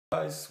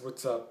guys,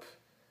 what's up?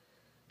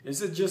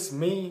 Is it just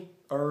me,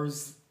 or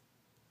is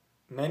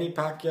Manny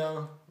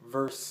Pacquiao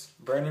versus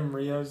Brandon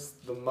Rios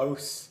the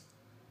most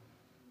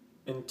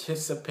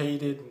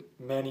anticipated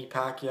Manny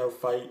Pacquiao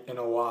fight in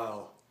a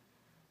while?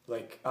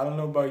 Like, I don't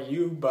know about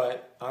you,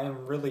 but I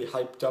am really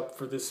hyped up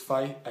for this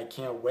fight. I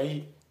can't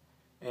wait,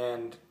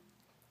 and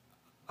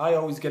I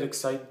always get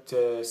excited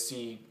to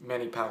see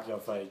Manny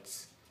Pacquiao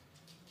fights,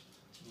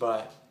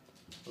 but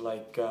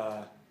like,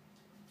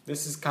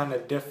 this is kind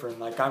of different.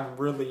 Like,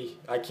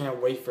 I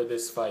can't wait for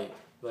this fight.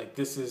 Like,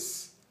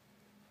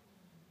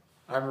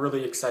 I'm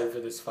really excited for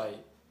this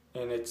fight.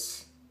 And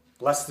it's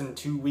less than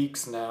 2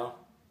 weeks now.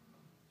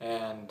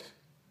 And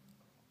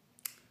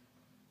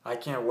I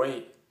can't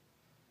wait.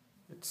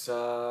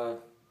 I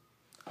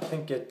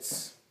think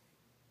it's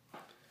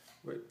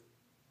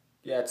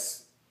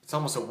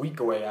almost a week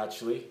away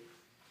actually.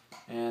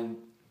 And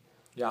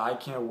yeah, I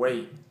can't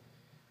wait.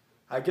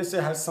 I guess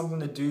it has something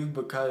to do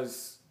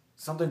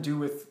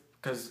with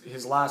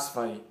his last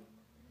fight,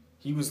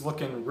 he was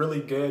looking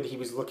really good. He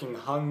was looking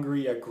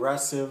hungry,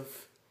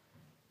 aggressive,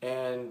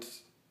 and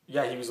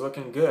yeah, he was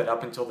looking good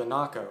up until the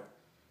knockout.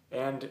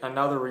 And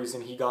another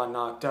reason he got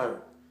knocked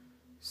out.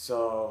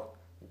 So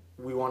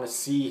we want to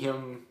see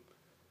him.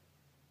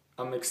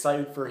 I'm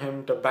excited for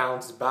him to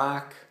bounce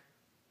back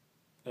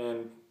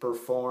and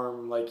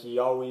perform like he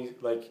always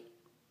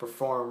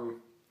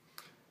perform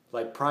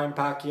like prime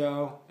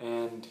Pacquiao,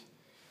 and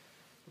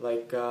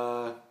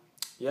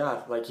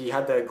he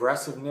had the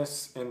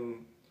aggressiveness,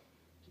 and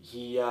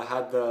he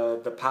had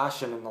the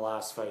passion in the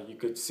last fight. You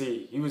could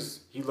see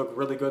he looked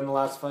really good in the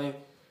last fight.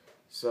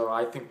 So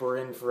I think we're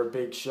in for a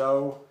big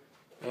show.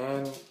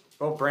 And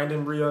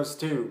Brandon Rios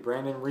too.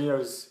 Brandon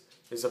Rios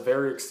is a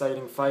very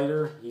exciting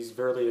fighter. He's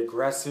very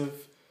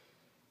aggressive.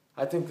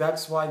 I think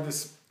that's why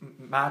this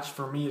match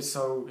for me is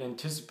so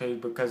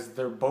anticipated, because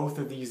both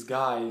of these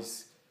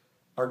guys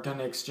are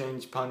gonna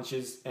exchange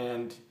punches,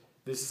 and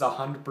this is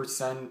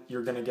 100%.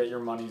 You're gonna get your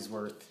money's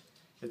worth.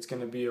 It's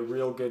going to be a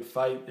real good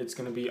fight. It's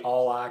going to be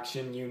all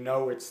action. You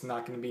know, it's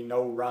not going to be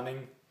no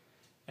running,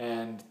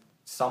 and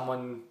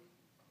someone's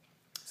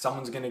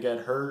going to get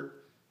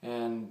hurt.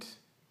 And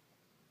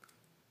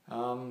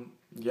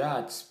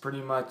it's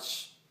pretty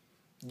much,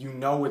 you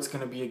know, it's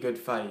going to be a good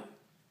fight.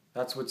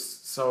 That's what's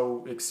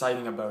so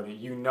exciting about it.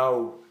 You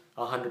know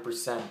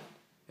 100%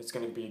 it's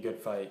going to be a good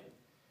fight.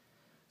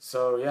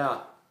 So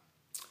yeah,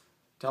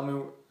 tell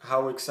me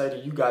how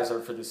excited you guys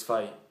are for this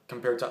fight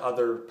compared to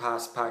other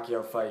past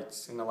Pacquiao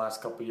fights in the last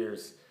couple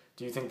years.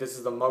 Do you think this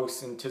is the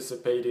most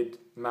anticipated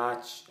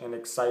match and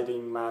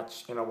exciting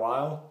match in a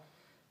while?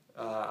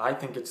 I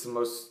think it's the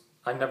most.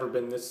 I've never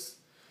been this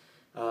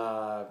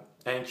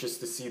anxious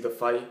to see the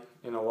fight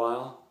in a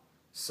while.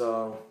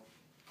 So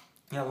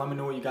yeah, let me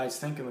know what you guys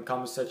think in the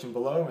comment section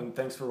below, and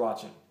thanks for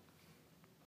watching.